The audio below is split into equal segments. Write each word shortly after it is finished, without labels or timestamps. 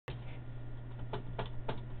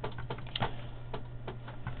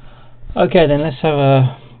Okay, then let's have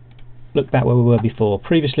a look back where we were before.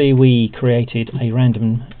 Previously we created a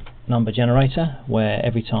random number generator where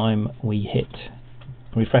every time we hit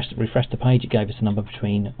refresh the page, it gave us a number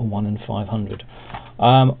between 1 and 500.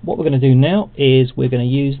 What we're going to do now is we're going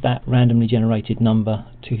to use that randomly generated number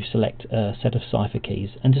to select a set of cipher keys,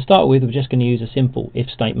 and to start with we're just going to use a simple if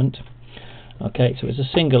statement. Okay, so it's a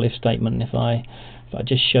single if statement, and if I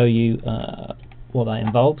just show you what that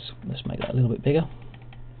involves, let's make that a little bit bigger.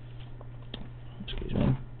 Excuse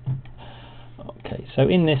me. Okay, so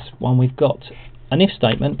in this one we've got an if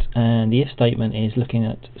statement, and the if statement is looking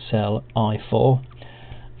at cell I4,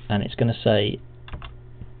 and it's going to say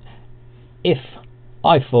if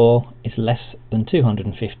I4 is less than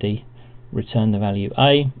 250, return the value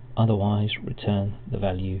A, otherwise return the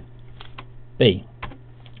value B.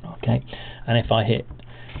 Okay, and if I hit,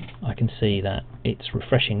 I can see that it's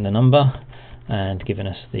refreshing the number and giving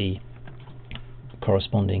us the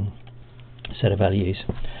corresponding set of values.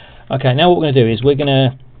 Okay, now what we're going to do is we're going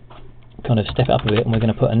to kind of step it up a bit, and we're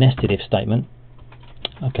going to put a nested if statement.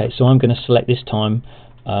 Okay, so I'm going to select this time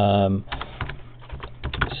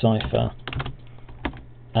cipher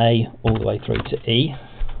A all the way through to E.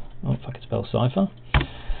 Oh, if I could spell cipher.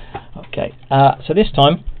 Okay, so this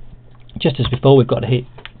time, just as before, we've got to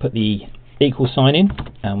put the equal sign in,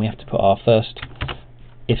 and we have to put our first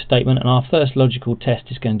if statement, and our first logical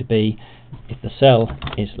test is going to be if the cell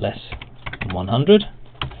is less than 100,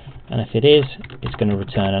 and if it is, it's going to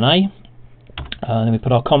return an A. Then we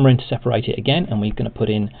put our comma in to separate it again, and we're going to put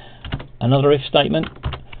in another if statement,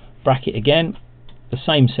 bracket again, the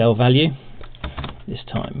same cell value. This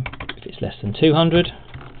time, if it's less than 200,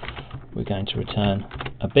 we're going to return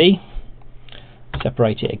a B.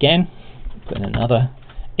 Separate it again, put in another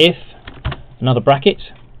if, another bracket,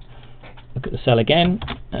 look at the cell again,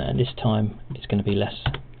 and this time it's going to be less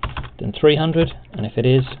than 300, and if it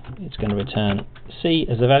is, it's going to return C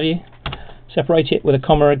as the value. Separate it with a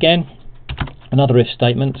comma again, another if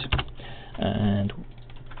statement, and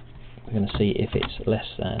we're going to see if it's less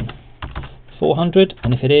than 400,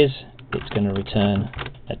 and if it is, it's going to return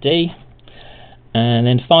a D. And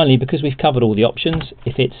then finally, because we've covered all the options,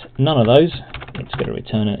 if it's none of those, it's going to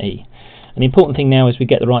return an E. And the important thing now is we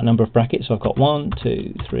get the right number of brackets. So I've got 1,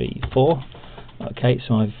 2, 3, 4. Okay,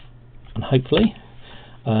 so and hopefully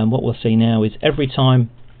what we'll see now is every time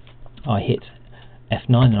I hit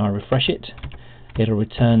F9 and I refresh it, it'll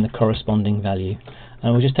return the corresponding value.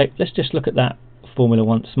 And let's just look at that formula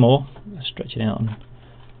once more. Let's stretch it out and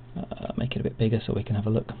make it a bit bigger so we can have a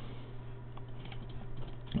look.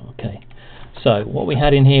 Okay, so what we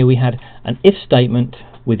had in here, we had an if statement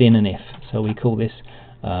within an if, so we call this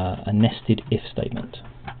a nested if statement.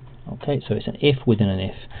 Okay, so it's an if within an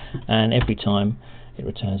if, and every time it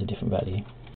returns a different value.